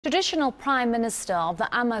Traditional Prime Minister of the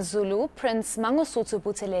AmaZulu, Prince Mangosuthu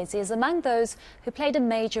Buthelezi, is among those who played a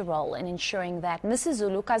major role in ensuring that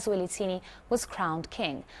MisuZulu KaZwelithini was crowned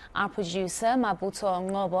king. Our producer, Mabutho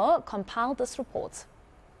Ngcobo, compiled this report.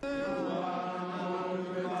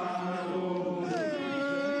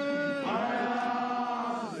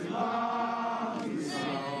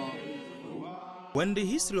 When the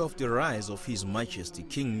history of the rise of His Majesty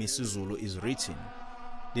King MisuZulu is written,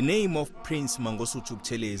 the name of Prince Mangosuthu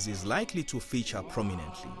Buthelezi is likely to feature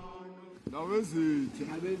prominently.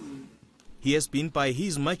 He has been by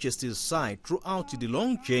His Majesty's side throughout the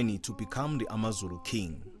long journey to become the AmaZulu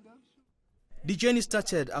king. The journey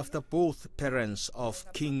started after both parents of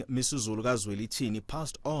King MisuZulu KaZwelithini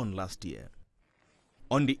passed on last year.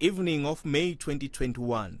 On the evening of May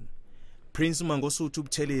 2021, Prince Mangosuthu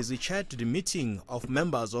Buthelezi chaired the meeting of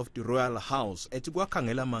members of the Royal House at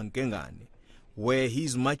Mangengane, where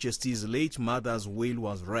His Majesty's late mother's will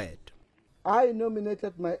was read. I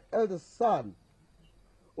nominated my eldest son,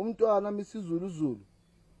 Umntwana MisuZulu,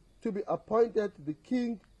 to be appointed the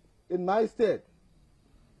king in my stead.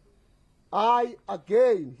 I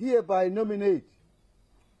again hereby nominate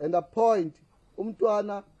and appoint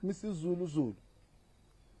Umntwana MisuZulu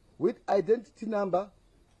with identity number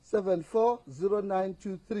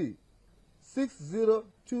 740923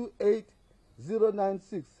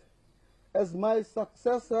 6028096 as my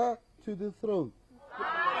successor to the throne.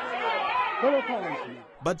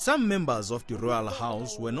 But some members of the Royal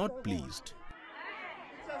House were not pleased.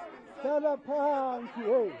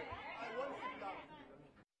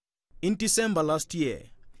 In December last year,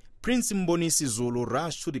 Prince MisuZulu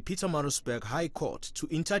rushed to the Pietermaritzburg High Court to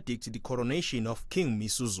interdict the coronation of King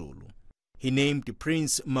MisuZulu. He named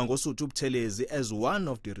Prince Mangosuthu Buthelezi as one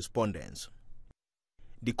of the respondents.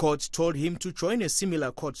 The court told him to join a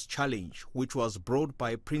similar court's challenge, which was brought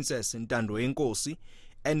by Princess Nkosi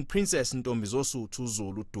and Princess Mangosuthu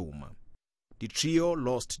Zulu Duma. The trio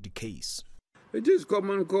lost the case. It is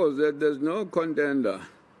common cause that there is no contender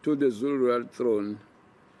to the Zulu royal throne.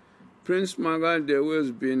 Prince Magade, who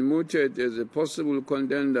has been mooted as a possible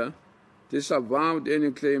contender, disavowed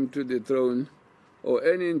any claim to the throne or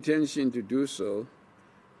any intention to do so.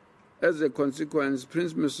 As a consequence,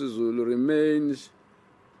 Prince MisuZulu remains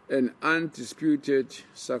an undisputed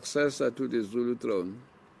successor to the Zulu throne.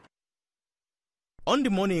 On the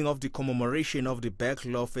morning of the commemoration of the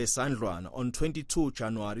Battle of Sandlwana on 22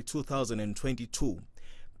 January 2022,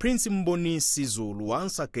 Prince MisuZulu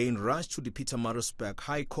once again rushed to the Pietermaritzburg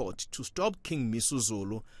High Court to stop King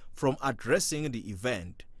MisuZulu from addressing the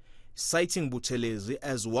event, citing Buthelezi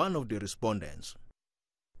as one of the respondents.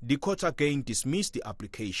 The court again dismissed the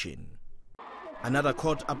application. Another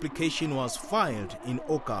court application was filed in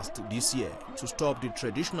August this year to stop the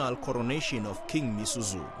traditional coronation of King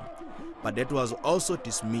MisuZulu, but that was also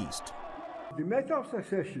dismissed. The matter of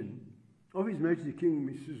succession of His Majesty King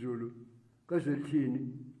MisuZulu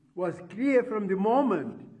KaZwelithini was clear from the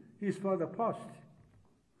moment his father passed.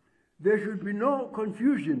 There should be no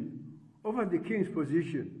confusion over the king's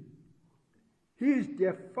position. He is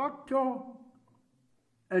de facto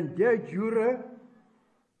and de jure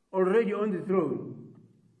already on the throne.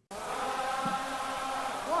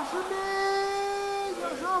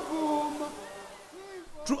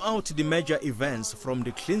 Throughout the major events from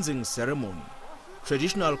the cleansing ceremony,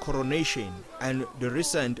 traditional coronation and the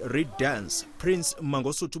recent reed dance, Prince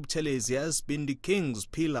Mangosuthu Buthelezi has been the king's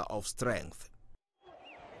pillar of strength.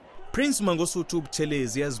 Prince Mangosuthu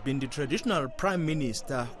Buthelezi has been the traditional Prime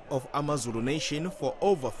Minister of AmaZulu nation for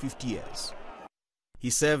over 50 years. He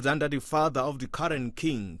served under the father of the current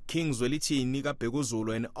king, King Zwelithini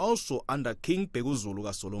kaBhekuzulu, and also under King Bhekuzulu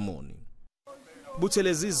kaSolomoni.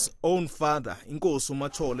 Buthelezi's own father, Inkosi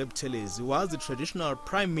uMathole Buthelezi, was the traditional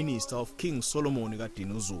Prime Minister of King Solomon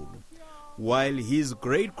kaDinuzulu, while his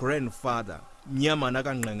great-grandfather, Nyamana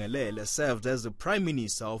kaNgqengelele, served as the Prime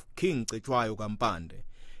Minister of King Cetshwayo kaMpande,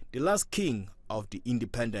 the last king of the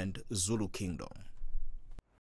independent Zulu kingdom.